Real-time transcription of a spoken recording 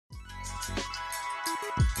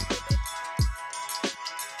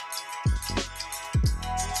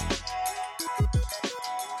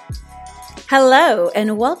Hello,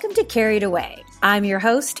 and welcome to Carried Away. I'm your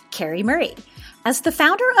host, Carrie Murray. As the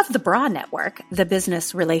founder of the BRA Network, the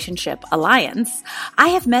Business Relationship Alliance, I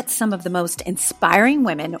have met some of the most inspiring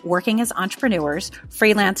women working as entrepreneurs,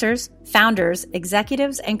 freelancers, founders,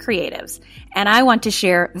 executives, and creatives, and I want to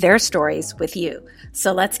share their stories with you.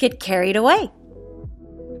 So let's get carried away.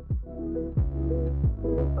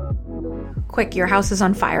 Quick, your house is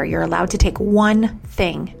on fire. You're allowed to take one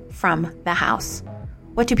thing from the house.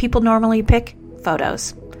 What do people normally pick?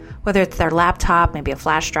 Photos. Whether it's their laptop, maybe a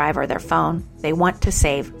flash drive, or their phone, they want to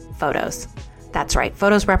save photos. That's right,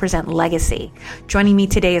 photos represent legacy. Joining me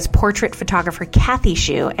today is portrait photographer Kathy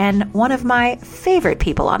Shu, and one of my favorite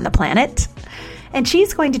people on the planet. And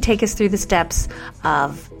she's going to take us through the steps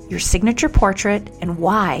of your signature portrait and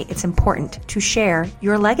why it's important to share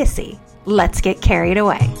your legacy. Let's get carried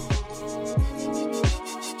away.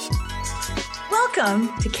 Welcome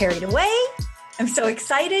to Carried Away. I'm so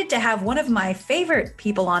excited to have one of my favorite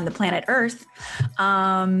people on the planet Earth.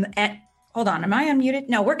 And hold on, am I unmuted?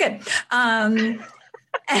 No, we're good. And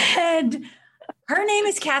her name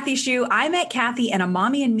is Kathy Shu. I met Kathy in a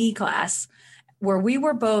Mommy and Me class where we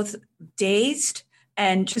were both dazed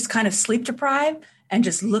and just kind of sleep deprived and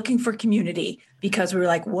just looking for community because we were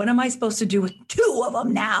like, what am I supposed to do with two of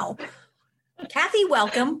them now? Kathy,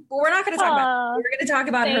 welcome. Well, we're not going to talk about it. We're going to talk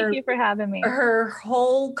about Thank you for having me. Her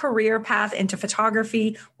whole career path into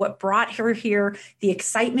photography, what brought her here, the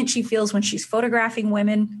excitement she feels when she's photographing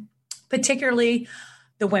women, particularly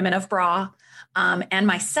the women of BRA, and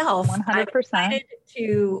myself. 100%. I'm excited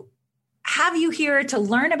to have you here to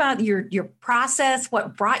learn about your process,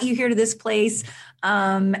 what brought you here to this place,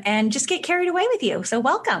 and just get carried away with you. So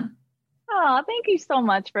welcome. Oh, thank you so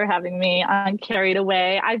much for having me on Carried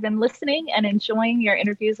Away. I've been listening and enjoying your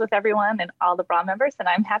interviews with everyone and all the BRA members, and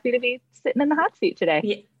I'm happy to be sitting in the hot seat today.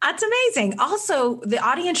 Yeah, that's amazing. Also, the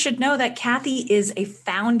audience should know that Kathy is a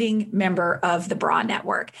founding member of the BRA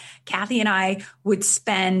Network. Kathy and I would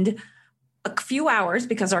spend a few hours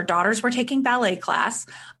because our daughters were taking ballet class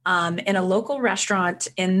in a local restaurant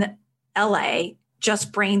in LA,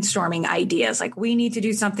 just brainstorming ideas. Like, we need to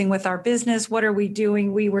do something with our business. What are we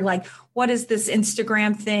doing? We were like, what is this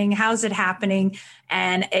Instagram thing? How's it happening?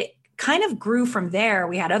 And it kind of grew from there.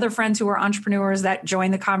 We had other friends who were entrepreneurs that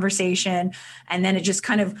joined the conversation. And then it just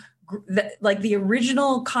kind of, like the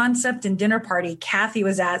original concept and dinner party Kathy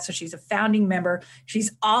was at. So she's a founding member.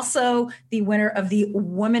 She's also the winner of the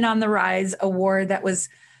Women on the Rise award that was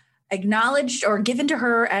acknowledged or given to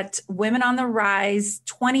her at Women on the Rise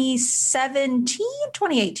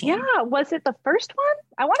 2018. Yeah. Was it the first one?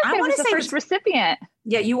 I want to say it was the first recipient.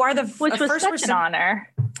 Yeah, you are the which was first such an honor.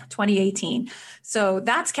 2018. So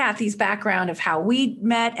that's Kathy's background of how we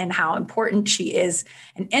met and how important she is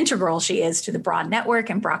and integral she is to the BRA Network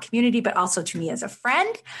and BRA community, but also to me as a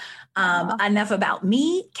friend. Enough about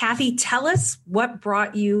me. Kathy, tell us what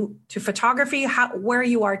brought you to photography, where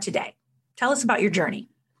you are today. Tell us about your journey.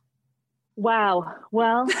 Wow.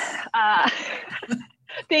 Well,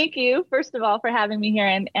 thank you, first of all, for having me here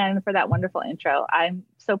and for that wonderful intro. I'm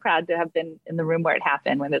so proud to have been in the room where it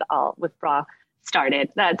happened when it all with BRA started.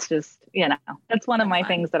 That's just, that's one of my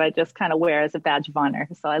things that I just kind of wear as a badge of honor.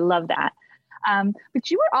 So I love that. But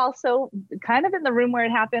you were also kind of in the room where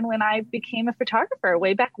it happened when I became a photographer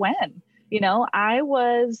way back when. I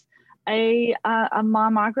was a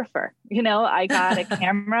momographer. I got a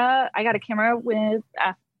camera. I got a camera with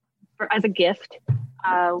as a gift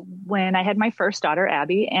when I had my first daughter,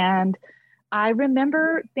 Abby. And I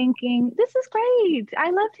remember thinking, this is great. I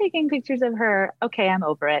love taking pictures of her. Okay, I'm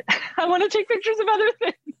over it. I want to take pictures of other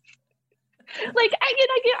things. Like,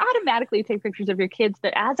 you automatically take pictures of your kids.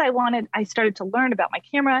 But as I started to learn about my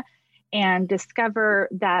camera and discover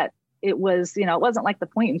that it was, it wasn't like the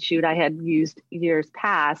point and shoot I had used years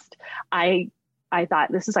past. I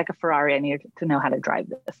thought, this is like a Ferrari. I need to know how to drive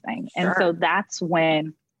this thing. Sure. And so that's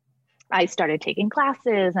when I started taking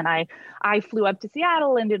classes, and I flew up to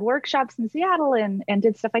Seattle and did workshops in Seattle and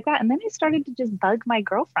did stuff like that. And then I started to just bug my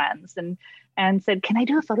girlfriends and said, can I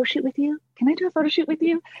do a photo shoot with you? Can I do a photo shoot with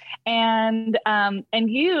you? And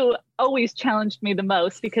you always challenged me the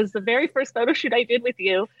most, because the very first photo shoot I did with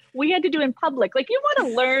you, we had to do in public. Like, you want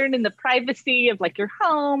to learn in the privacy of like your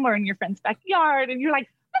home or in your friend's backyard. And you're like,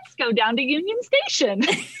 let's go down to Union Station.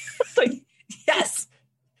 It's like, yes.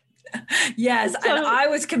 Yes. So, and I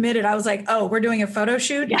was committed. I was like, oh, we're doing a photo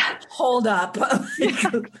shoot. Yeah. Hold up.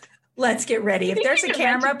 Let's get ready. If there's a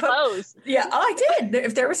camera, pose. Yeah, I did.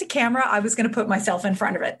 If there was a camera, I was going to put myself in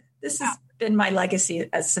front of it. This been my legacy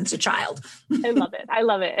since a child. I love it. I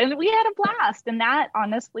love it. And we had a blast. And that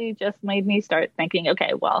honestly just made me start thinking,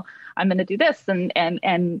 okay, well, I'm going to do this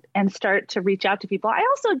and start to reach out to people. I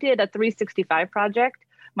also did a 365 project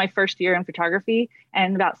my first year in photography.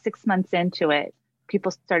 And about 6 months into it,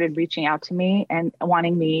 people started reaching out to me and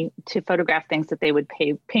wanting me to photograph things that they would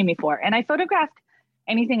pay me for. And I photographed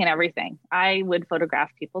anything and everything. I would photograph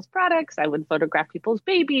people's products. I would photograph people's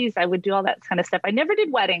babies. I would do all that kind of stuff. I never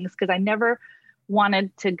did weddings because I never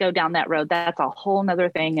wanted to go down that road. That's a whole nother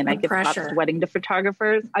thing. And I get props to wedding to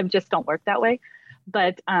photographers. I just don't work that way.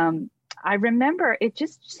 But I remember it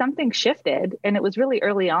just something shifted, and it was really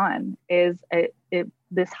early on.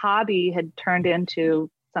 This hobby had turned into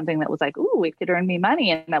something that was like, ooh, it could earn me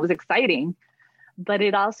money, and that was exciting. But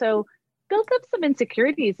it also built up some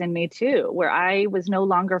insecurities in me too, where I was no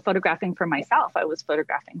longer photographing for myself. I was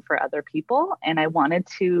photographing for other people, and I wanted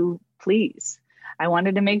to please. I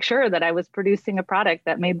wanted to make sure that I was producing a product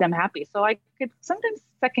that made them happy. So I could sometimes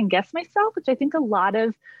second guess myself, which I think a lot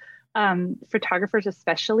of photographers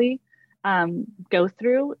especially go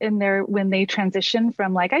through when they transition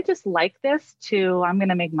from like, I just like this to I'm going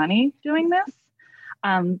to make money doing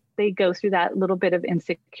this. They go through that little bit of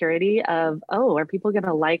insecurity of, oh, are people going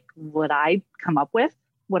to like what I come up with,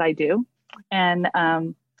 what I do? And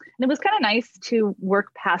it was kind of nice to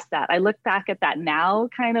work past that. I look back at that now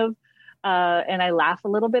kind of, and I laugh a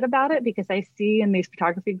little bit about it because I see in these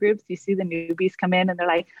photography groups, you see the newbies come in and they're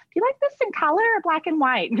like, do you like this in color or black and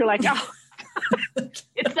white? And you're like, oh,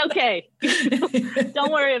 it's okay.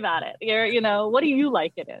 Don't worry about it. What do you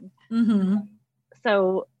like it in? Mm-hmm.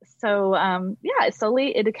 So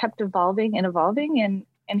slowly it kept evolving and evolving.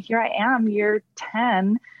 And here I am, year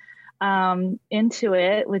 10 into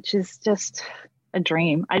it, which is just a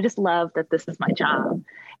dream. I just love that this is my job.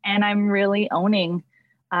 And I'm really owning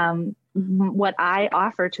what I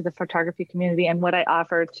offer to the photography community and what I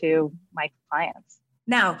offer to my clients.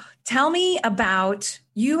 Now, tell me about,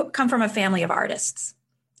 you come from a family of artists.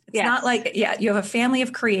 It's not like, you have a family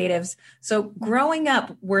of creatives. So growing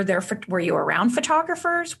up, were you around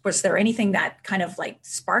photographers? Was there anything that kind of like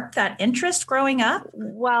sparked that interest growing up?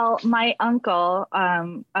 Well, my uncle,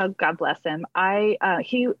 God bless him,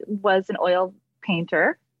 he was an oil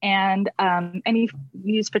painter. And he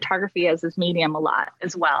used photography as his medium a lot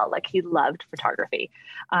as well. Like he loved photography.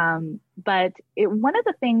 But one of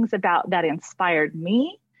the things about that inspired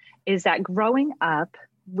me is that growing up,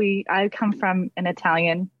 I come from an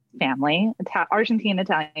Italian family, Argentine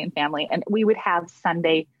Italian family, and we would have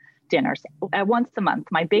Sunday dinners once a month.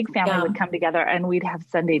 My big family would come together and we'd have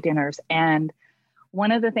Sunday dinners. And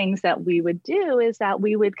one of the things that we would do is that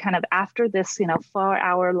we would kind of, after this,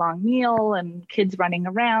 4-hour long meal and kids running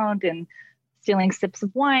around and stealing sips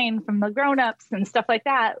of wine from the grownups and stuff like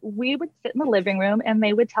that, we would sit in the living room and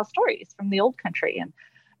they would tell stories from the old country.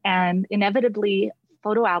 And inevitably,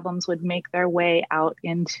 photo albums would make their way out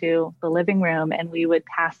into the living room, and we would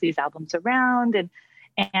pass these albums around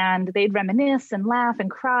and they'd reminisce and laugh and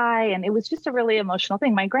cry. And it was just a really emotional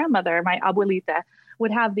thing. My grandmother, my abuelita,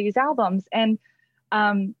 would have these albums, and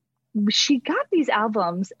she got these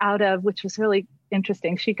albums which was really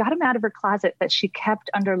interesting. She got them out of her closet that she kept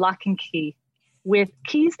under lock and key, with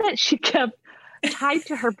keys that she kept tied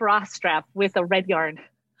to her bra strap with a red yarn.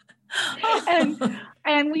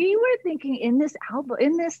 And we were thinking in this closet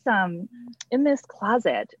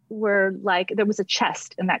there was a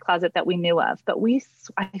chest in that closet that we knew of, but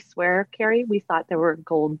I swear, Carrie, we thought there were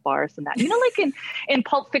gold bars in that. Like in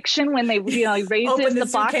Pulp Fiction when they raised the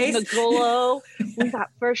box in the glow, we thought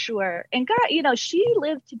for sure. And God, she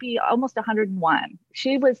lived to be almost 101.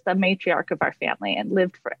 She was the matriarch of our family and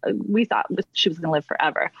we thought she was going to live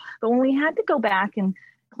forever. But when we had to go back and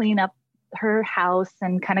clean up her house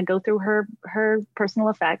and kind of go through her personal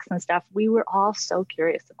effects and stuff, we were all so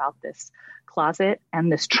curious about this closet and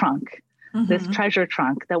this trunk, this treasure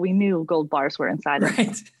trunk that we knew gold bars were inside of.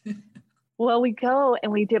 Right. Well, we go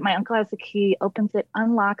and my uncle has the key, opens it,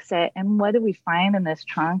 unlocks it. And what do we find in this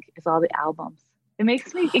trunk is all the albums. It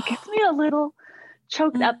gets me a little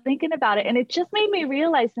choked up thinking about it. And it just made me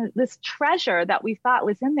realize that this treasure that we thought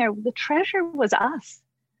was in there, the treasure was us.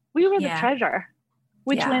 We were the treasure.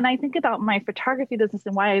 Which when I think about my photography business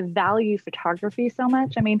and why I value photography so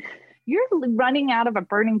much, I mean, you're running out of a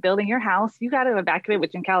burning building, your house, you got to evacuate,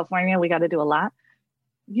 which in California, we got to do a lot.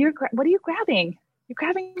 What are you grabbing? You're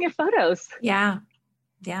grabbing your photos. Yeah.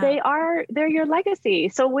 Yeah. They're your legacy.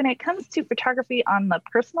 So when it comes to photography on the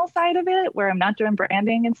personal side of it, where I'm not doing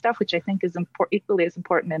branding and stuff, which I think is equally as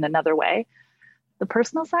important in another way, the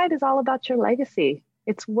personal side is all about your legacy.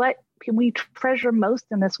 It's what we treasure most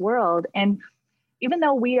in this world. And even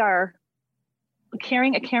though we are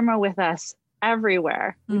carrying a camera with us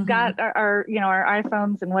everywhere. We've got our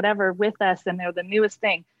iPhones and whatever with us, and they're the newest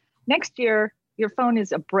thing. Next year, your phone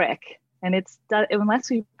is a brick, and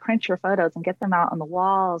unless you print your photos and get them out on the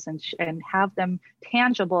walls and have them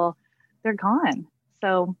tangible, they're gone.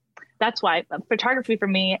 So that's why photography for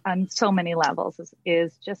me on so many levels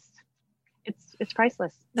is just, it's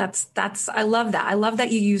priceless. I love that. I love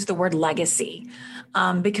that you use the word legacy,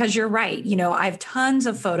 because you're right. I have tons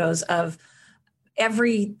of photos of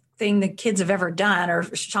everything the kids have ever done or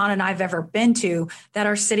Sean and I've ever been to that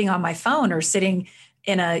are sitting on my phone or sitting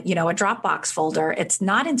in a Dropbox folder. It's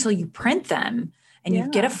not until you print them and you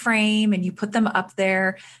get a frame and you put them up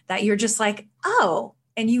there that you're just like, oh,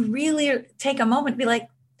 and you really take a moment to be like,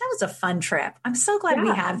 that was a fun trip. I'm so glad we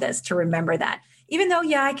have this to remember that. Even though,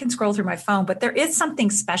 I can scroll through my phone, but there is something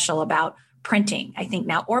special about printing, I think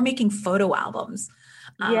now, or making photo albums.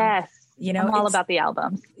 Yes. I'm all about the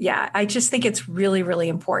albums. Yeah. I just think it's really, really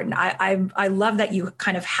important. I love that you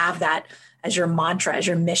kind of have that as your mantra, as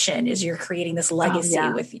your mission, is you're creating this legacy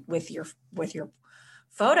with your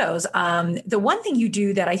photos. The one thing you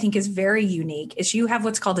do that I think is very unique is you have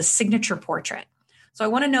what's called a signature portrait. So I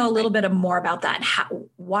want to know a little bit more about that.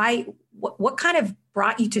 What kind of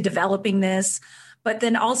brought you to developing this? But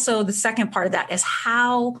then also the second part of that is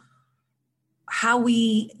how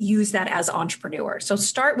we use that as entrepreneurs. So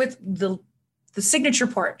start with the signature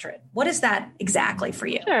portrait. What is that exactly for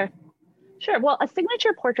you? Sure. Well, a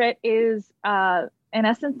signature portrait is, in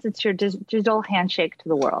essence, it's your digital handshake to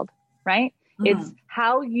the world, right? Mm-hmm. It's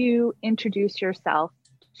how you introduce yourself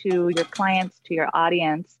to your clients, to your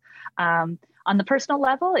audience. On the personal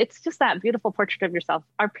level, it's just that beautiful portrait of yourself.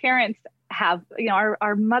 Our parents have,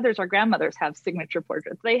 our mothers, our grandmothers have signature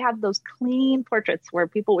portraits. They have those clean portraits where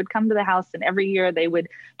people would come to the house and every year they would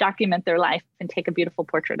document their life and take a beautiful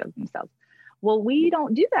portrait of themselves. Well, we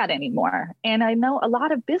don't do that anymore. And I know a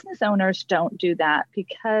lot of business owners don't do that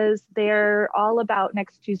because they're all about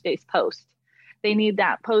next Tuesday's post. They need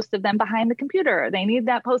that post of them behind the computer. They need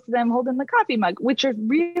that post of them holding the coffee mug, which are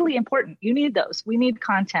really important. You need those. We need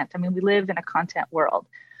content. I mean, we live in a content world,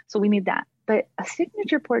 so we need that. But a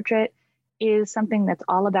signature portrait is something that's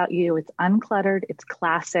all about you. It's uncluttered. It's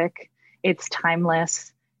classic. It's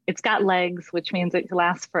timeless. It's got legs, which means it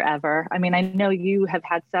lasts forever. I mean, I know you have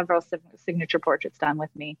had several signature portraits done with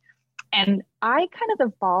me. And I kind of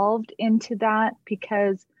evolved into that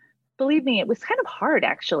because, believe me, it was kind of hard,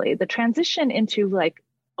 actually. The transition into like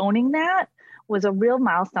owning that was a real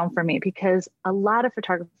milestone for me because a lot of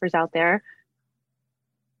photographers out there,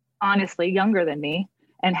 honestly, younger than me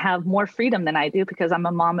and have more freedom than I do because I'm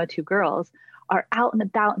a mom of two girls, are out and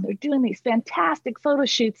about and they're doing these fantastic photo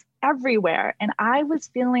shoots everywhere. And I was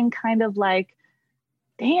feeling kind of like,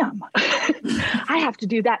 damn, I have to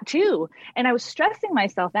do that too. And I was stressing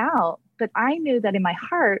myself out, but I knew that in my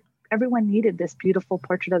heart, everyone needed this beautiful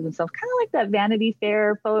portrait of themselves, kind of like that Vanity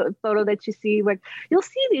Fair photo that you see, where you'll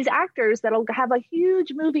see these actors that'll have a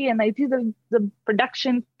huge movie and they do the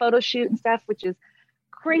production photo shoot and stuff, which is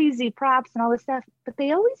crazy props and all this stuff, but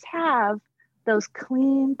they always have those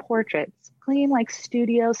clean portraits, clean like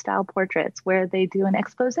studio style portraits where they do an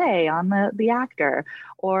expose on the actor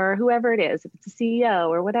or whoever it is, if it's a CEO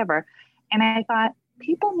or whatever. And I thought,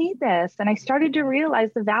 people need this. And I started to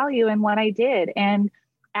realize the value in what I did. And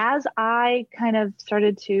as I kind of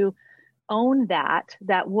started to own that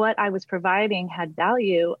what I was providing had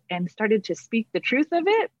value and started to speak the truth of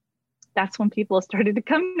it, that's when people started to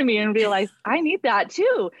come to me and realize I need that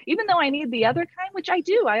too. Even though I need the other kind, which I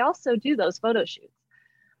do, I also do those photo shoots.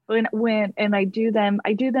 And I do them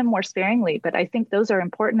more sparingly, but I think those are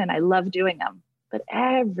important and I love doing them. But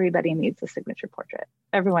everybody needs a signature portrait.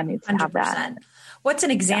 Everyone needs to 100%. Have that. What's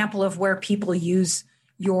an example of where people use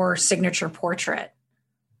your signature portrait?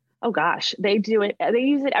 Oh gosh, they do it. They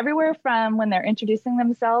use it everywhere from when they're introducing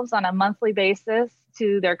themselves on a monthly basis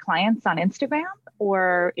to their clients on Instagram,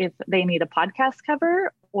 or if they need a podcast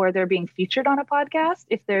cover or they're being featured on a podcast.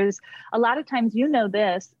 If there's a lot of times,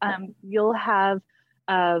 this, you'll have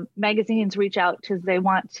magazines reach out because they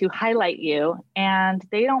want to highlight you and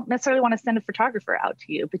they don't necessarily want to send a photographer out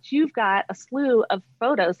to you, but you've got a slew of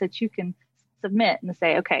photos that you can submit and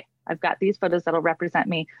say, okay, I've got these photos that'll represent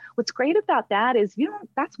me. What's great about that is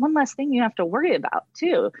that's one less thing you have to worry about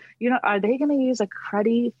too. Are they going to use a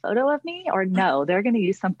cruddy photo of me or no? They're going to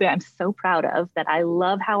use something I'm so proud of that I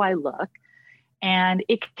love how I look. And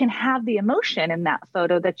it can have the emotion in that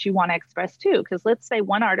photo that you want to express too. Because let's say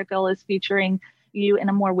one article is featuring you in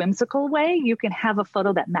a more whimsical way. You can have a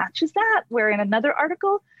photo that matches that, where in another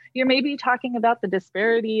article, you're maybe talking about the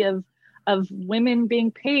disparity of of women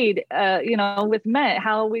being paid, with men,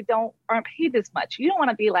 how we aren't paid as much. You don't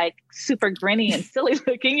want to be like super grinny and silly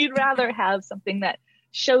looking. You'd rather have something that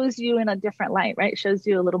shows you in a different light, right? Shows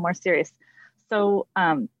you a little more serious. So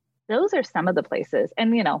those are some of the places.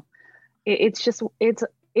 And,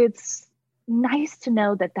 it's nice to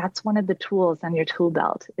know that that's one of the tools on your tool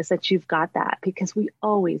belt, is that you've got that, because we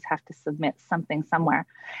always have to submit something somewhere.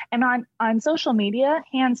 And on social media,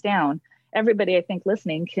 hands down, everybody I think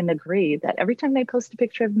listening can agree that every time they post a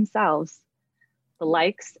picture of themselves, the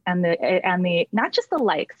likes and the not just the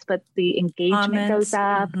likes, but the engagement comments goes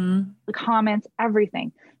up, the comments,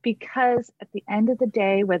 everything. Because at the end of the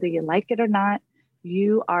day, whether you like it or not,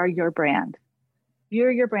 you are your brand.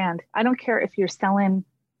 You're your brand. I don't care if you're selling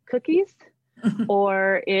cookies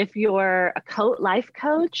or if you're a life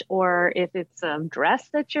coach, or if it's a dress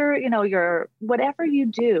that you're whatever you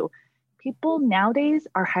do. People nowadays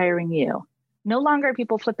are hiring you. No longer are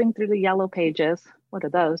people flipping through the yellow pages. What are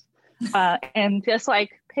those? And just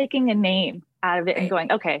like picking a name out of it and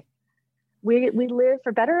going, okay, we live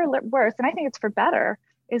for better or worse. And I think it's for better,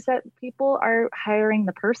 is that people are hiring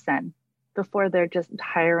the person before they're just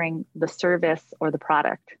hiring the service or the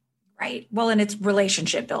product. Right. Well, and it's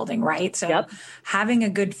relationship building, right? So having a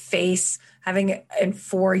good face, and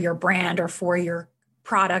for your brand or for your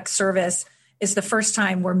product service is the first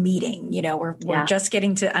time we're meeting, we're just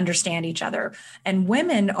getting to understand each other. And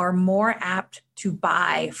women are more apt to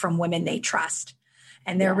buy from women they trust.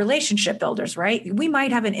 And they're relationship builders, right? We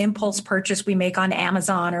might have an impulse purchase we make on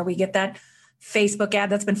Amazon, or we get that Facebook ad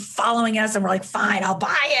that's been following us and we're like, fine, I'll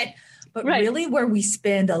buy it. But really where we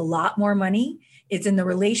spend a lot more money is in the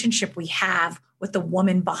relationship we have with the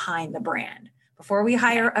woman behind the brand. Before we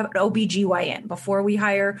hire an OBGYN, before we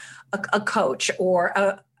hire a coach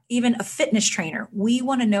or even a fitness trainer, we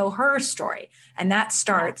want to know her story. And that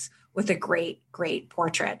starts with a great, great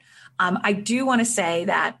portrait. I do want to say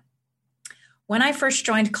that when I first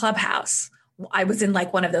joined Clubhouse, I was in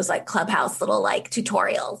like one of those like Clubhouse little like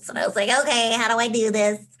tutorials. And I was like, okay, how do I do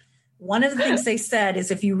this? One of the things they said is,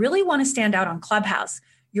 if you really want to stand out on Clubhouse,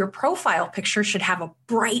 your profile picture should have a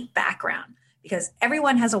bright background, because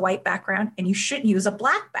everyone has a white background and you shouldn't use a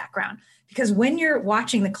black background, because when you're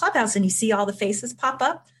watching the Clubhouse and you see all the faces pop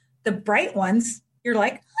up, the bright ones, you're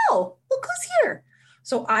like, oh, look who's here.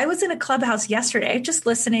 So I was in a Clubhouse yesterday, just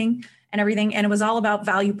listening and everything. And it was all about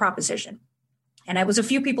value proposition. And it was a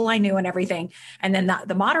few people I knew and everything. And then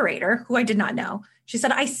the moderator, who I did not know, she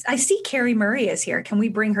said, I see Carrie Murray is here. Can we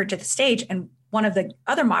bring her to the stage? And one of the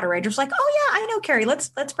other moderators was like, oh yeah, I know Carrie. Let's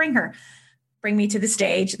bring her. Bring me to the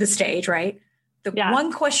stage, right? The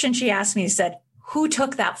one question she asked me said, who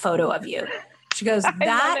took that photo of you? She goes,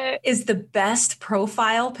 that is the best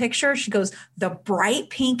profile picture. She goes, the bright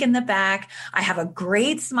pink in the back. I have a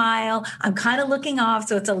great smile. I'm kind of looking off,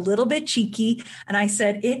 so it's a little bit cheeky. And I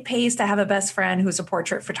said, it pays to have a best friend who's a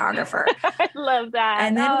portrait photographer. I love that.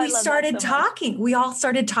 And then we started talking. We all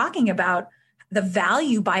started talking about the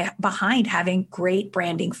value behind having great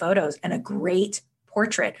branding photos and a great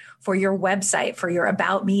portrait for your website, for your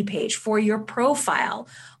About Me page, for your profile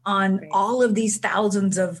on all of these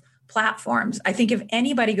thousands of platforms. I think if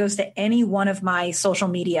anybody goes to any one of my social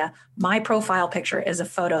media, my profile picture is a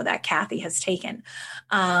photo that Kathy has taken.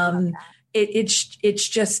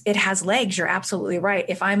 It has legs. You're absolutely right.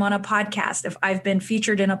 If I'm on a podcast, if I've been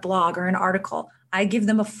featured in a blog or an article, I give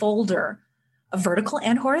them a folder, a vertical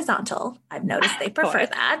and horizontal. I've noticed they prefer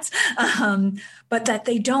that, but that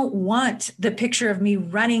they don't want the picture of me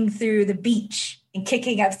running through the beach and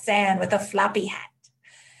kicking up sand with a floppy hat.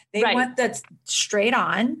 They want that straight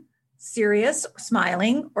on, serious,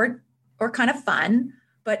 smiling, or kind of fun,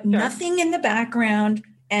 but nothing in the background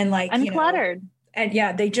and like uncluttered.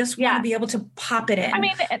 And they just want to be able to pop it in. I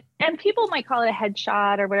mean, and people might call it a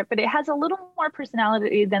headshot or whatever, but it has a little more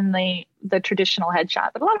personality than the traditional headshot.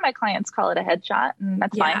 But a lot of my clients call it a headshot, and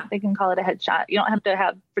that's fine. They can call it a headshot. You don't have to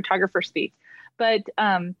have photographer speak. But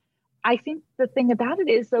I think the thing about it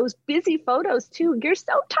is those busy photos too. You're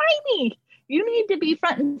so tiny. You need to be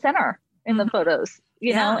front and center in the photos,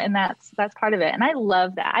 you know, and that's part of it. And I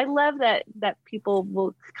love that. I love that people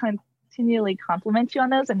will continually compliment you on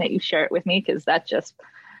those and that you share it with me, because that just,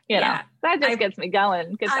 that just gets me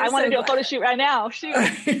going, because I want to do a photo shoot right now. Shoot.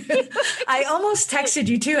 I almost texted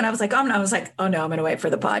you too. And I was like, oh no, I'm going to wait for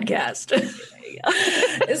the podcast.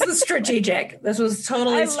 This was strategic. This was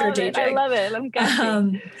totally strategic. I love it. I'm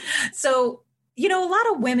guessing. So, a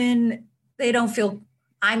lot of women, they don't feel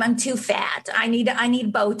I'm too fat. I need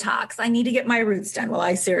Botox. I need to get my roots done. Well,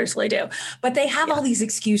 I seriously do. But they have all these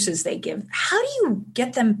excuses they give. How do you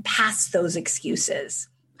get them past those excuses?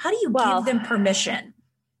 How do you give them permission?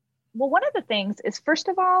 Well, one of the things is, first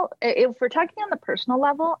of all, if we're talking on the personal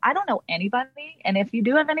level, I don't know anybody. And if you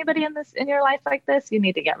do have anybody in your life like this, you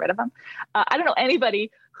need to get rid of them. I don't know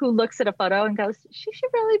anybody who looks at a photo and goes, she should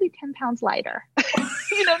really be 10 pounds lighter.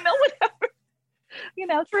 No one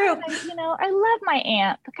ever, True. I love my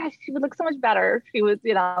aunt, but gosh, she would look so much better. She was,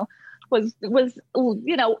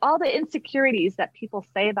 all the insecurities that people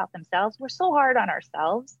say about themselves. We're so hard on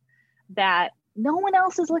ourselves that no one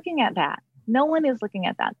else is looking at that. No one is looking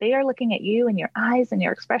at that. They are looking at you and your eyes and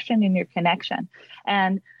your expression and your connection.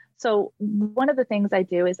 And so one of the things I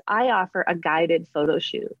do is I offer a guided photo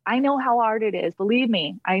shoot. I know how hard it is. Believe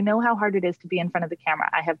me, I know how hard it is to be in front of the camera.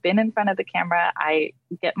 I have been in front of the camera. I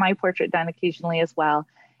get my portrait done occasionally as well.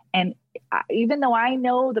 And even though I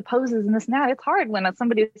know the poses and this and that, it's hard when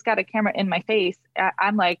somebody's got a camera in my face.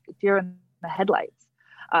 I'm like deer in the headlights.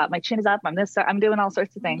 My chin is up. I'm doing all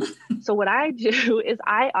sorts of things. So what I do is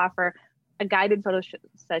I offer a guided photo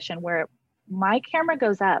session where my camera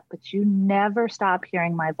goes up, but you never stop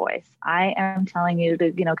hearing my voice. I am telling you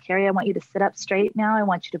to, Carrie, I want you to sit up straight now. I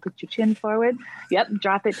want you to put your chin forward. Yep.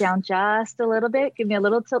 Drop it down just a little bit. Give me a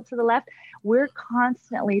little tilt to the left. We're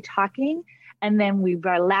constantly talking, and then we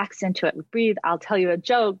relax into it. We breathe. I'll tell you a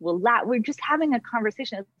joke. We'll laugh. We're just having a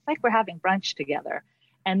conversation. It's like we're having brunch together.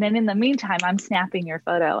 And then in the meantime, I'm snapping your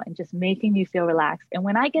photo and just making you feel relaxed. And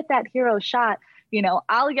when I get that hero shot,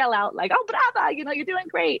 I'll yell out like, oh, brava, you're doing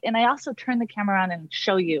great. And I also turn the camera on and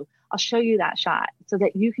I'll show you that shot so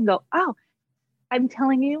that you can go, oh, I'm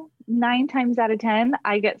telling you, 9 times out of 10,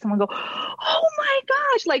 I get someone go, oh my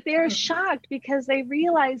gosh, like they're shocked because they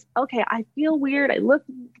realize, okay, I feel weird. I look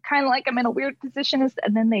kind of like I'm in a weird position.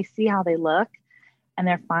 And then they see how they look and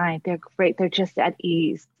they're fine. They're great. They're just at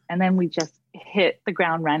ease. And then we just hit the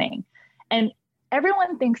ground running. And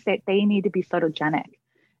everyone thinks that they need to be photogenic.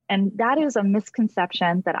 And that is a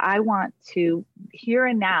misconception that I want to here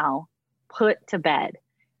and now put to bed.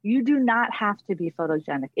 You do not have to be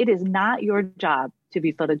photogenic. It is not your job to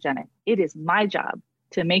be photogenic. It is my job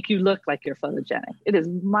to make you look like you're photogenic. It is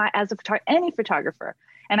any photographer.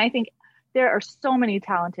 And I think there are so many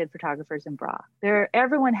talented photographers in BRA.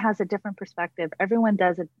 Everyone has a different perspective. Everyone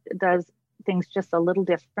does things just a little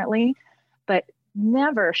differently, but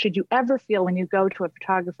never should you ever feel when you go to a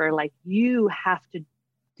photographer like you have to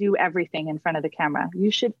do everything in front of the camera. You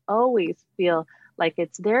should always feel like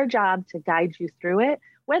it's their job to guide you through it,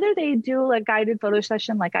 whether they do a guided photo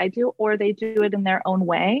session like I do, or they do it in their own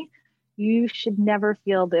way. You should never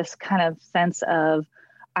feel this kind of sense of,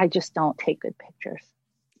 I just don't take good pictures.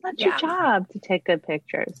 It's not your job to take good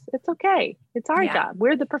pictures. It's okay. It's our job.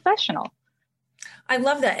 We're the professional. I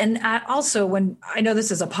love that. And also, when I know this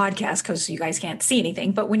is a podcast because you guys can't see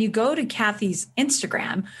anything, but when you go to Kathy's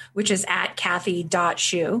Instagram, which is at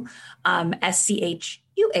Kathy.Schuh,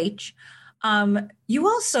 SCHUH, you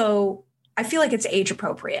also, I feel like it's age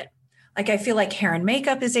appropriate. Like, I feel like hair and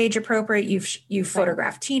makeup is age appropriate. You've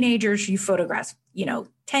photographed teenagers, you photograph,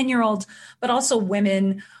 10-year-olds, but also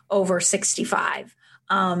women over 65.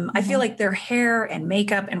 I feel like their hair and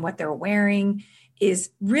makeup and what they're wearing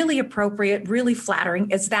is really appropriate, really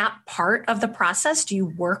flattering. Is that part of the process? Do you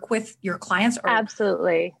work with your clients?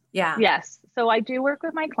 Absolutely. Yeah. Yes. So I do work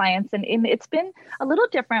with my clients, and it's been a little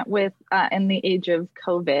different with in the age of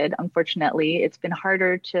COVID. Unfortunately, it's been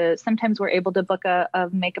harder to, sometimes we're able to book a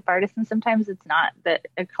makeup artist, and sometimes it's not, that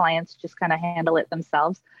clients just kind of handle it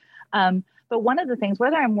themselves. But one of the things,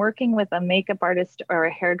 whether I'm working with a makeup artist or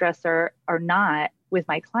a hairdresser or not with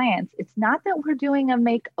my clients, it's not that we're doing a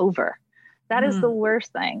makeover. That is the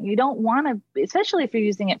worst thing. You don't want to, especially if you're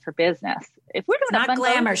using it for business. If we're doing a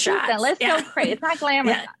glamour shot, then let's go crazy. It's not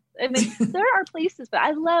glamour. I mean, there are places, but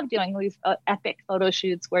I love doing these epic photo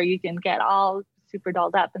shoots where you can get all super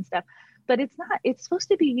dolled up and stuff. But it's not. It's supposed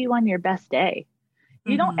to be you on your best day.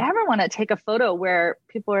 You don't ever want to take a photo where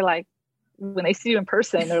people are like, when they see you in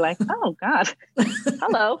person, they're like, "Oh God,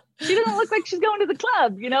 hello. She doesn't look like she's going to the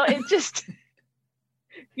club." It just,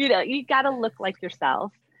 you got to look like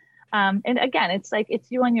yourself. And again, it's like, it's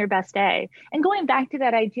you on your best day. And going back to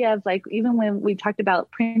that idea of like, even when we talked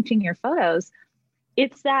about printing your photos,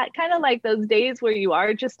 it's that kind of like those days where you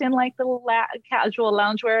are just in like the casual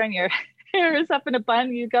loungewear and your hair is up in a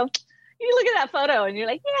bun. You look at that photo and you're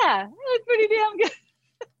like, yeah, it was pretty damn good.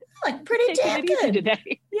 Like pretty damn good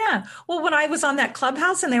today. Yeah. Well, when I was on that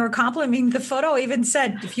Clubhouse and they were complimenting the photo, I even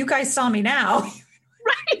said, if you guys saw me now.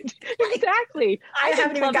 Right. Exactly. I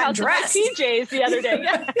haven't even gotten dressed. PJs the other day.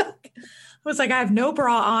 Yeah. I was like, I have no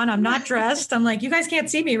bra on. I'm not dressed. I'm like, you guys can't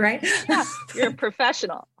see me, right? Yeah. You're a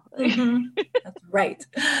professional. That's right.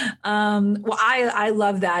 Well, I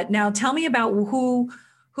love that. Now tell me about who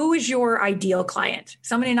is your ideal client?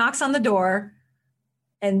 Somebody knocks on the door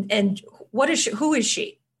And what is she, who is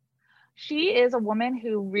she? She is a woman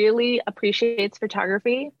who really appreciates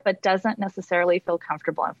photography, but doesn't necessarily feel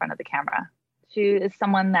comfortable in front of the camera. She is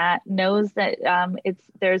someone that knows that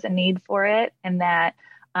there's a need for it, and that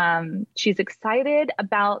she's excited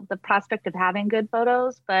about the prospect of having good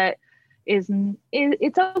photos, but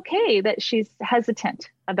it's okay that she's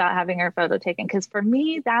hesitant about having her photo taken. Because for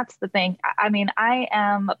me, that's the thing. I mean, I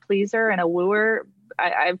am a pleaser and a wooer.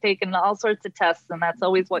 I've taken all sorts of tests, and that's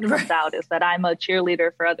always what comes out, is that I'm a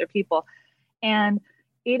cheerleader for other people. And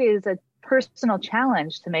it is a personal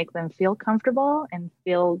challenge to make them feel comfortable and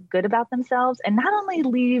feel good about themselves, and not only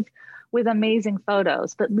leave with amazing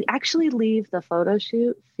photos, but actually leave the photo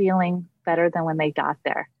shoot feeling better than when they got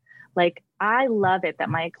there. Like, I love it that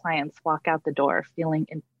my clients walk out the door feeling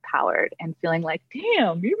empowered and feeling like,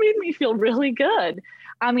 damn, you made me feel really good.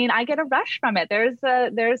 I mean, I get a rush from it. There's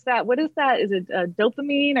that, what is that? Is it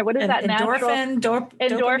dopamine, or what is that? Endorphin,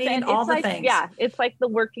 dopamine, all the things. Yeah, it's like the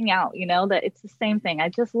working out, that it's the same thing. I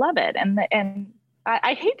just love it. And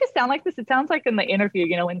I hate to sound like this. It sounds like in the interview,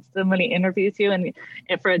 when somebody interviews you and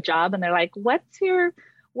for a job, and they're like, what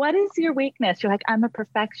is your weakness? You're like, I'm a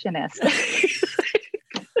perfectionist.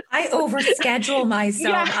 I overschedule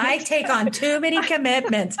myself. Yeah. I take on too many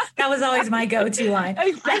commitments. That was always my go-to line.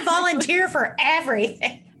 Exactly. I volunteer for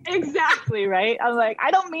everything. Exactly. Right. I'm like,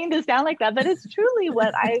 I don't mean to sound like that, but it's truly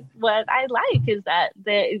what I like, is that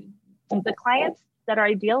the clients that are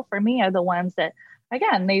ideal for me are the ones that,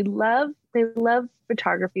 again, they love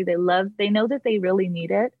photography. They know that they really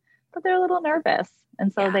need it, but they're a little nervous.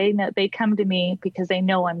 And so they come to me because they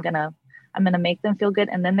know I'm going to make them feel good.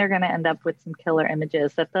 And then they're going to end up with some killer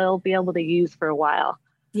images that they'll be able to use for a while.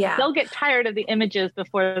 Yeah. They'll get tired of the images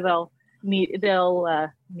before they'll need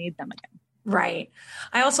them again. Right.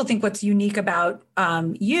 I also think what's unique about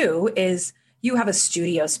you is you have a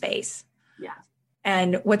studio space. Yeah.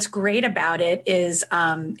 And what's great about it is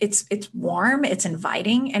it's warm, it's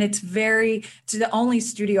inviting, and it's the only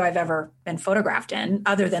studio I've ever been photographed in,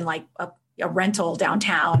 other than like a rental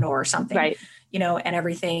downtown or something. Right. And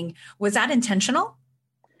everything. Was that intentional?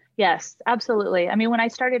 Yes, absolutely. I mean, when I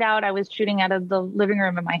started out, I was shooting out of the living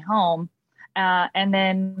room in my home. And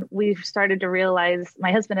then we started to realize,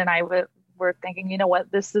 my husband and I were thinking, you know what,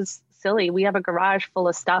 this is silly. We have a garage full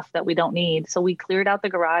of stuff that we don't need. So we cleared out the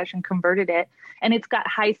garage and converted it. And it's got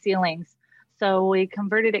high ceilings. So we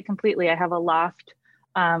converted it completely. I have a loft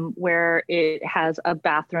where it has a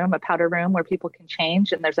bathroom, a powder room where people can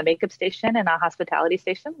change. And there's a makeup station and a hospitality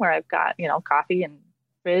station where I've got, coffee and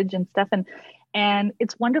fridge and stuff. And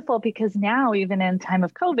it's wonderful because now, even in time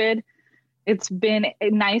of COVID, it's been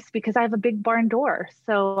nice because I have a big barn door.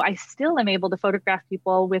 So I still am able to photograph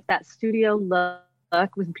people with that studio look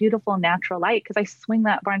with beautiful natural light, because I swing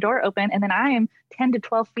that barn door open and then I am 10 to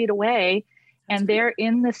 12 feet away. And they're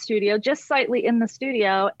in the studio, just slightly in the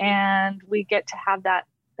studio, and we get to have that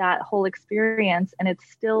whole experience. And it's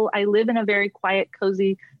still, I live in a very quiet,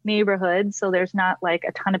 cozy neighborhood, so there's not like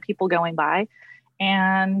a ton of people going by,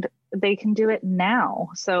 and they can do it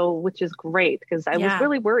now. So, which is great, because I was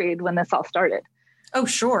really worried when this all started. Oh,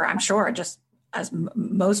 sure. I'm sure. Just as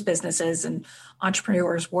most businesses and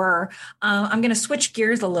entrepreneurs were. I'm going to switch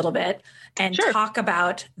gears a little bit and talk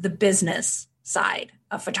about the business side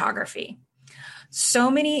of photography.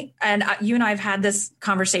 So many, and you and I have had this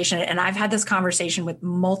conversation, and I've had this conversation with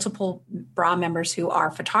multiple BRA members who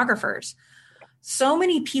are photographers. So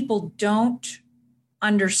many people don't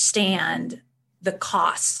understand the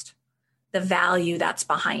cost, the value that's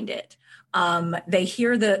behind it. They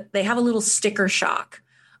have a little sticker shock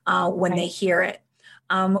when they hear it.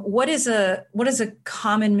 What is a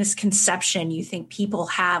common misconception you think people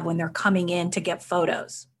have when they're coming in to get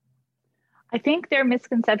photos? I think their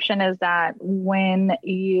misconception is that when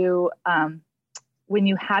you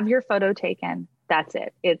have your photo taken, that's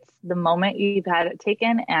it. It's the moment you've had it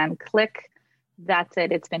taken and click, that's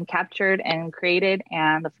it. It's been captured and created,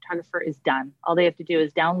 and the photographer is done. All they have to do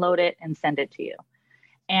is download it and send it to you.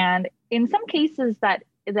 And in some cases that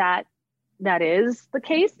is the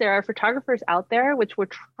case. There are photographers out there, which we're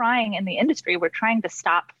trying to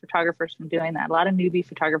stop photographers from doing that. A lot of newbie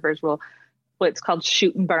photographers will what's called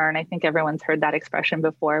shoot and burn. I think everyone's heard that expression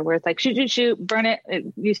before, where it's like shoot, burn it. It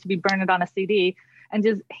used to be burn it on a CD and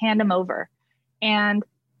just hand them over. And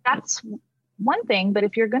that's one thing, but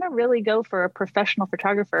if you're going to really go for a professional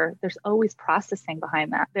photographer, there's always processing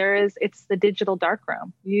behind that. It's the digital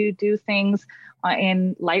darkroom. You do things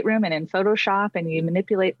in Lightroom and in Photoshop, and you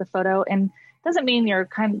manipulate the photo. And it doesn't mean you're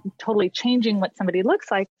kind of totally changing what somebody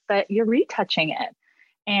looks like, but you're retouching it.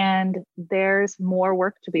 And there's more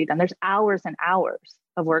work to be done. There's hours and hours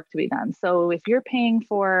of work to be done. So if you're paying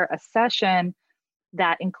for a session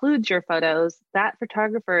that includes your photos, that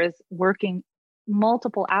photographer is working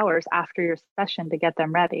multiple hours after your session to get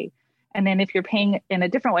them ready. And then if you're paying in a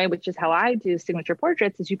different way, which is how I do signature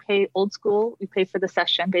portraits, is you pay old school, you pay for the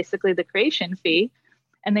session, basically the creation fee,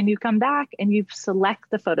 and then you come back and you select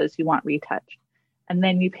the photos you want retouched. And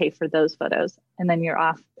then you pay for those photos and then you're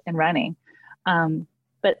off and running.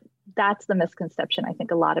 But that's the misconception I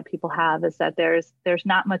think a lot of people have, is that there's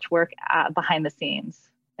not much work behind the scenes.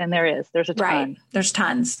 And there's a ton. Right. There's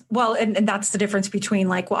tons. Well, and that's the difference between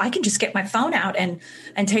like, well, I can just get my phone out and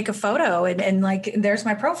take a photo and like, there's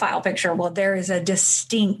my profile picture. Well, there is a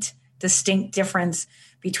distinct difference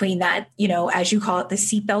between that, you know, as you call it, the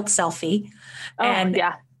seatbelt selfie and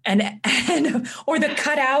or the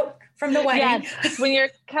cutout from the wedding. Yes. When your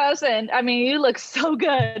cousin, I mean, you look so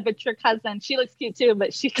good, but your cousin, she looks cute too,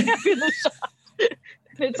 but she can't be in the shot.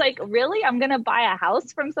 It's like, really? I'm going to buy a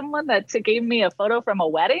house from someone that gave me a photo from a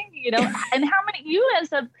wedding, you know? And how many, you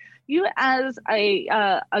as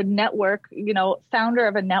a network, you know, founder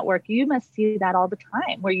of a network, you must see that all the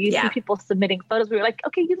time, where you see people submitting photos where you're like,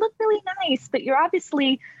 okay, you look really nice, but you're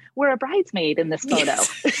obviously, we're a bridesmaid in this photo.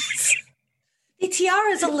 Yes. The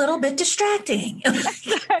tiara is a little bit distracting.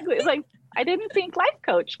 Exactly. It's like, I didn't think life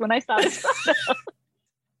coach when I saw this photo.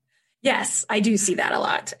 Yes, I do see that a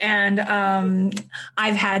lot. And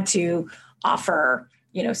I've had to offer,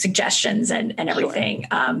 you know, suggestions and everything.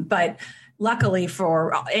 Sure. But luckily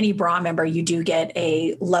for any bra member, you do get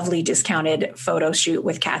a lovely discounted photo shoot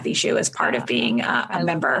with Kathy Shu as part of being a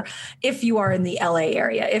member. If you are in the LA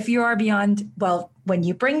area, if you are beyond, well, when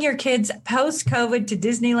you bring your kids post-COVID to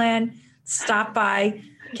Disneyland, stop by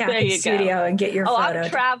Kathy's studio and get your photo. I'm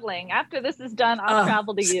traveling. After this is done, I'll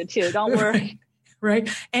travel to you too. Don't worry. Right.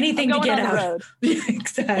 Anything to get out.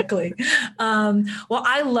 Exactly. Well,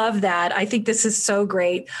 I love that. I think this is so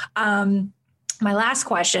great. My last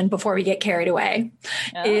question before we get carried away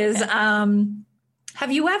is,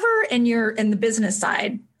 have you ever in the business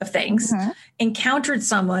side of things encountered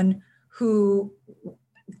someone who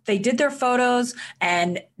they did their photos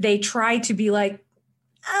and they tried to be like,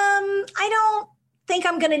 I don't think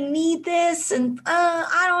I'm going to need this. And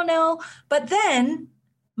I don't know. But then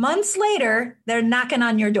months later, they're knocking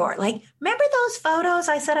on your door. Like, remember those photos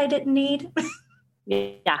I said I didn't need? Yeah.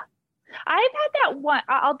 I've had that one.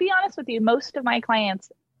 I'll be honest with you. Most of my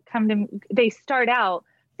clients they start out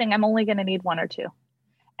saying, I'm only going to need one or two.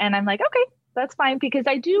 And I'm like, okay, that's fine. Because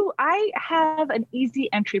I have an easy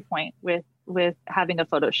entry point with having a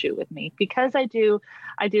photo shoot with me, because I do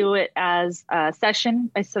it as a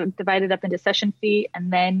session. I divide it up into session fee,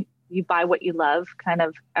 and then you buy what you love kind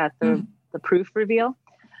of at the proof reveal.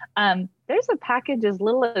 There's a package as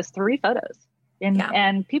little as 3 photos.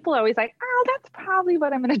 And people are always like, oh, that's probably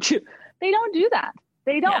what I'm going to do. They don't do that.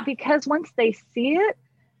 They don't, because once they see it,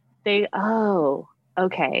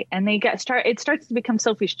 okay. And it starts to become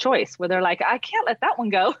Sophie's choice, where they're like, I can't let that one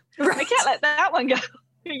go. Right. I can't let that one go.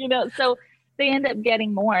 You know, so they end up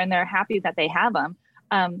getting more, and they're happy that they have them.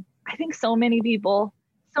 I think so many people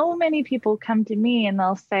come to me and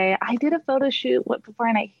they'll say, I did a photo shoot before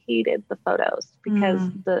and I hated the photos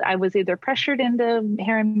because I was either pressured into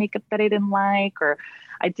hair and makeup that I didn't like, or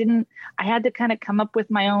I had to kind of come up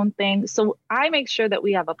with my own thing. So I make sure that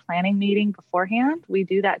we have a planning meeting beforehand. We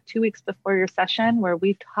do that 2 weeks before your session, where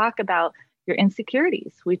we talk about your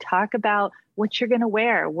insecurities. We talk about what you're going to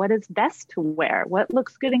wear, what is best to wear, what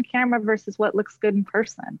looks good in camera versus what looks good in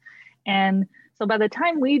person. And so by the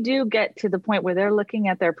time we do get to the point where they're looking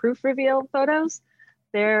at their proof reveal photos,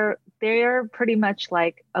 they're pretty much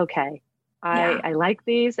like, okay, I like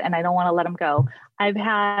these and I don't want to let them go. I've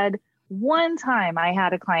had one time I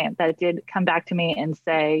had a client that did come back to me and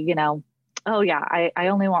say, you know, oh yeah, I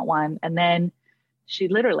only want one. And then she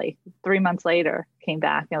literally 3 months later came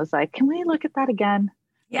back and was like, can we look at that again?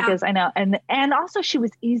 Yeah. Because I know. And also she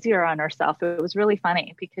was easier on herself. It was really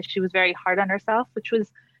funny because she was very hard on herself, which was,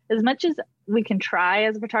 as much as we can try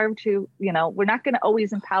as a photographer to, you know, we're not going to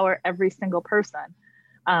always empower every single person.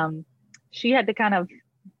 She had to kind of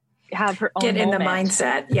have her own get in the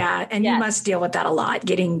mindset. Yeah. And you must deal with that a lot,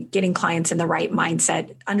 getting clients in the right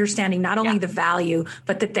mindset, understanding not only the value,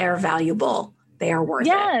 but that they're valuable. They are worth it.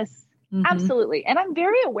 Yes, absolutely. And I'm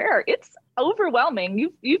very aware. It's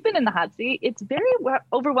overwhelming. You've been in the hot seat. It's very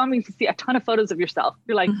overwhelming to see a ton of photos of yourself.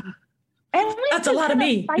 You're like, and that's a lot of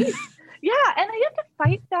me. Yeah. And you have to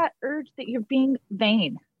fight that urge that you're being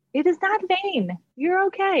vain. It is not vain. You're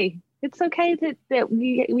okay. It's okay that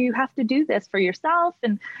you have to do this for yourself,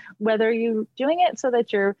 and whether you're doing it so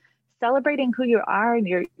that you're celebrating who you are and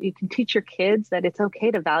you can teach your kids that it's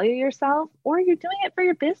okay to value yourself, or you're doing it for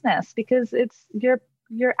your business because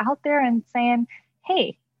you're out there and saying,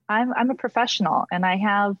 hey, I'm a professional, and I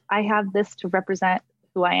have this to represent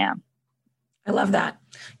who I am. I love that.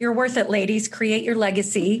 You're worth it, ladies. Create your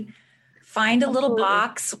legacy. Find a little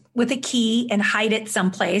box with a key and hide it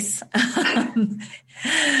someplace and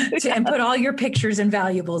put all your pictures and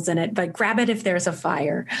valuables in it, but grab it if there's a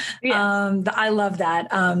fire. Yeah. I love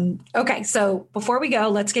that. Okay. So before we go,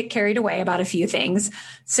 let's get carried away about a few things.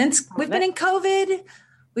 Since we've been in COVID,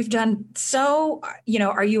 we've done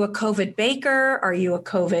are you a COVID baker? Are you a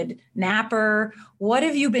COVID napper? What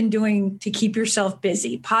have you been doing to keep yourself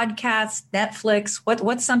busy? Podcasts, Netflix,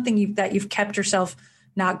 what's something that you've kept yourself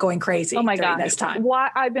not going crazy during this time?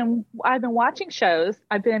 I've been watching shows.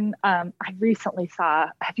 I recently saw,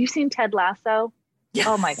 have you seen Ted Lasso? Yes.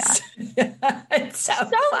 Oh my gosh. It's so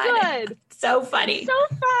good. So funny. So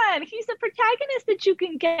fun. He's a protagonist that you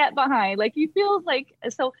can get behind. Like you feel like,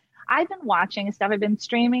 so I've been watching stuff. I've been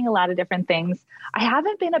streaming a lot of different things. I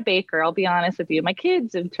haven't been a baker. I'll be honest with you. My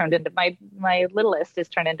kids have turned into my littlest has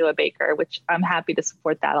turned into a baker, which I'm happy to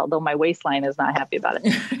support that. Although my waistline is not happy about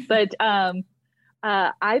it, but,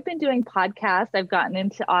 I've been doing podcasts. I've gotten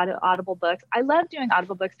into Audible books. I love doing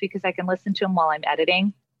Audible books because I can listen to them while I'm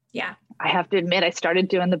editing. Yeah. I have to admit, I started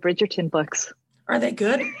doing the Bridgerton books. Are they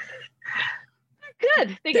good? They're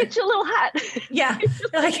good. They get you a little hot. Yeah.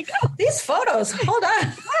 You're like, these photos, hold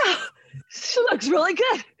on. Wow. She looks really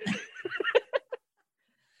good.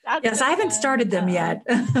 Yes, I haven't started them yet.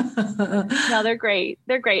 No, they're great.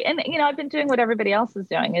 They're great. And, I've been doing what everybody else is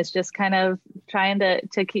doing, is just kind of trying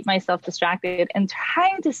to keep myself distracted and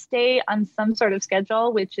trying to stay on some sort of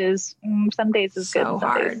schedule, which is some days is so good.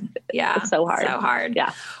 Hard. Yeah. It's so hard. So hard.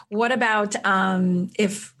 Yeah. What about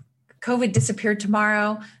if COVID disappeared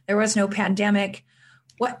tomorrow, there was no pandemic,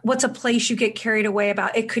 what's a place you get carried away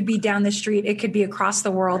about? It could be down the street. It could be across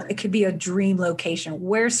the world. It could be a dream location.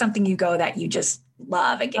 Where's something you go that you just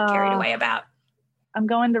love and get carried away about? I'm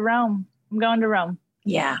going to Rome.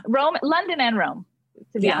 Yeah. Rome, London and Rome,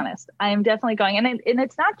 to be honest. I am definitely going. And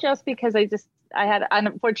it's not just because I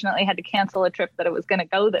unfortunately had to cancel a trip that I was going to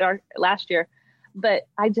go there last year, but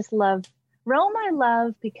I just love Rome. I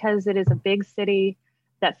love because it is a big city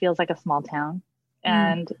that feels like a small town.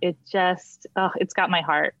 And it just, it's got my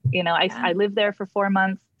heart. I lived there for 4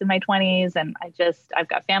 months in my 20s, and I've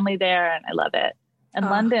got family there, and I love it. And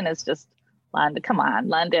London is just London. Come on,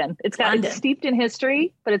 London. It's steeped in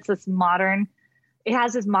history, but it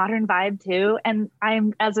has this modern vibe too. And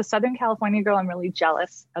as a Southern California girl, I'm really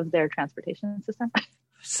jealous of their transportation system.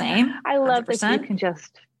 Same. I love 100%. That you can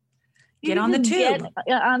just get on the tube.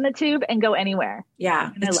 Get on the tube and go anywhere.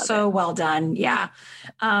 Yeah. It's so well done. Yeah.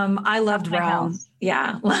 I loved Rome.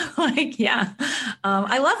 Yeah.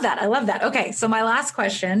 I love that. Okay. So my last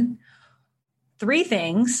question, 3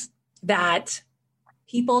 things that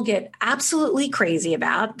people get absolutely crazy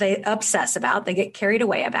about, they obsess about, they get carried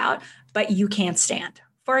away about, but you can't stand.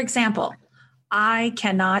 For example, I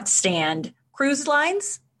cannot stand cruise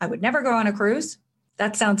lines. I would never go on a cruise.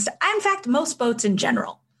 In fact, most boats in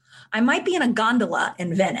general. I might be in a gondola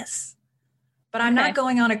in Venice, but I'm not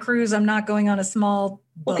going on a cruise. I'm not going on a small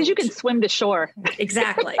boat. Because you can swim to shore.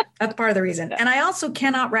 Exactly. That's part of the reason. And I also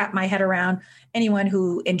cannot wrap my head around anyone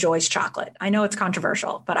who enjoys chocolate. I know it's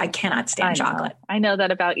controversial, but I cannot stand chocolate. I know that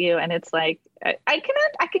about you. And it's like, I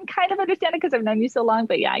can kind of understand it because I've known you so long,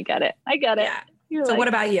 but yeah, I get it. Yeah. So what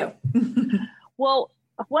about you? Well,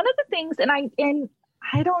 one of the things, and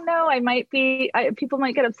I don't know, people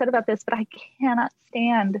might get upset about this, but I cannot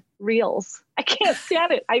stand reels. I can't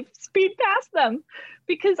stand it. I speed past them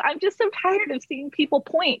because I'm just so tired of seeing people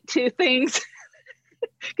point to things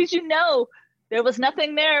because there was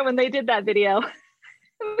nothing there when they did that video.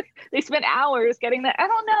 They spent hours getting that. I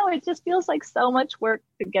don't know. It just feels like so much work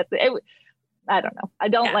to get I don't know. I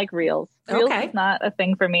don't like reels. Reels is not a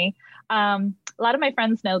thing for me. A lot of my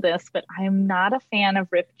friends know this, but I'm not a fan of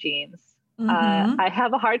ripped jeans. I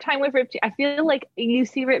have a hard time with ripped jeans. I feel like you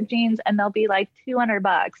see ripped jeans and they'll be like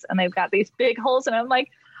 $200 and they've got these big holes. And I'm like,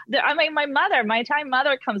 my Italian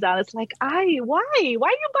mother comes out. It's like, why you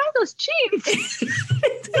buy those jeans?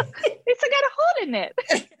 It's got a hole in it.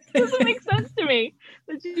 It doesn't make sense to me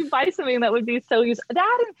that you buy something that would be so useful.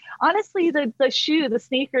 That, and honestly, the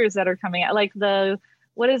sneakers that are coming out, like the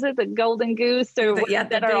Golden Goose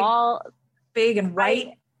that are all big and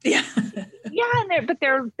white. Yeah. Yeah.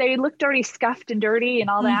 They look dirty, scuffed and dirty and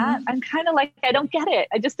all that. I'm kind of like, I don't get it.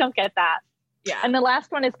 I just don't get that. Yeah. And the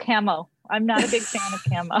last one is camo. I'm not a big fan of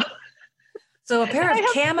camo. So a pair of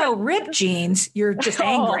camo ripped jeans, you're just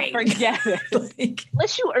angry. Forget it.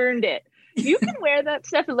 Unless you earned it. You can wear that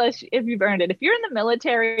stuff if you've earned it. If you're in the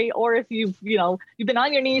military or if you've been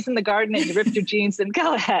on your knees in the garden and you ripped your jeans, then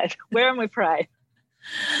go ahead. Wear them with pride.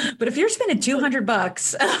 But if you're spending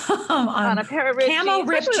 $200 on a pair of camo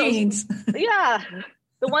ripped jeans, yeah,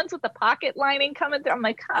 the ones with the pocket lining coming through, I'm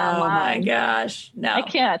like, come on. Oh my gosh, no, I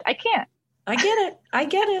can't. I get it.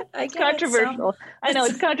 It's controversial. I know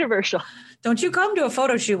it's controversial. Don't you come to a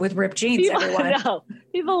photo shoot with ripped jeans, everyone. No,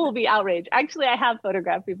 people will be outraged. Actually, I have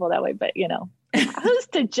photographed people that way, but who's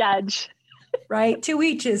to judge? Right. To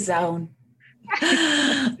each his own.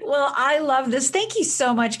 Well, I love this. Thank you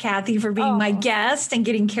so much, Kathy, for being my guest and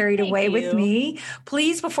getting carried away with me.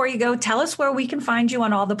 Please, before you go, tell us where we can find you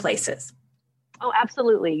on all the places. Oh,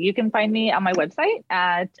 absolutely. You can find me on my website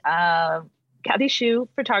at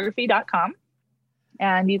kathyschuhphotography.com.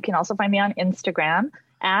 And you can also find me on Instagram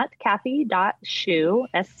at kathy.schuh,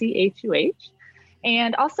 SCHUH.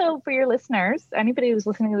 And also for your listeners, anybody who's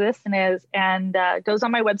listening to this and goes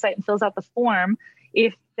on my website and fills out the form,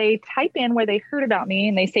 if they type in where they heard about me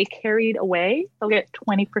and they say carried away, they'll get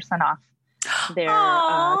 20% off their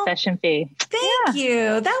session fee. Thank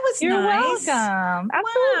you. That was You're nice. welcome.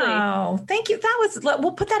 Absolutely. Wow. Thank you.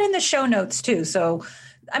 We'll put that in the show notes too. So,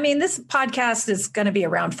 I mean, this podcast is going to be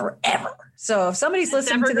around forever. So if somebody's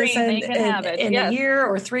listening to this in a year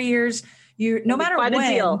or 3 years, no matter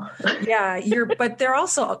when, but they're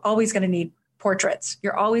also always going to need portraits.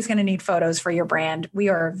 You're always going to need photos for your brand. We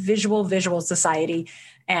are a visual society,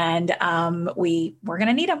 and we're going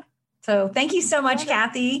to need them. So thank you so much,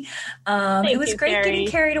 Kathy. It was great Carrie. Getting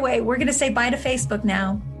carried away. We're going to say bye to Facebook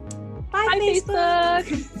now. Bye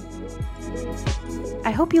Facebook. I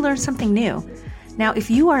hope you learned something new. Now, if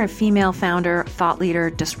you are a female founder, thought leader,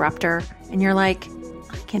 disruptor, and you're like,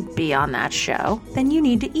 I can be on that show, then you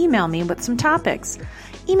need to email me with some topics.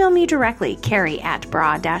 Email me directly,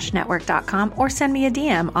 Carrie@bra-network.com, or send me a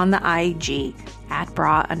DM on the IG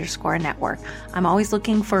 @bra_network. I'm always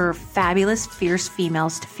looking for fabulous, fierce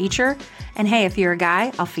females to feature. And hey, if you're a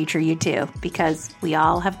guy, I'll feature you too, because we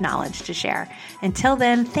all have knowledge to share. Until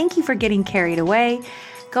then, thank you for getting carried away.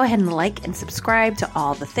 Go ahead and like and subscribe to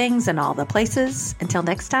all the things and all the places. Until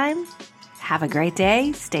next time, have a great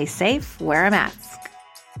day, stay safe, wear a mask.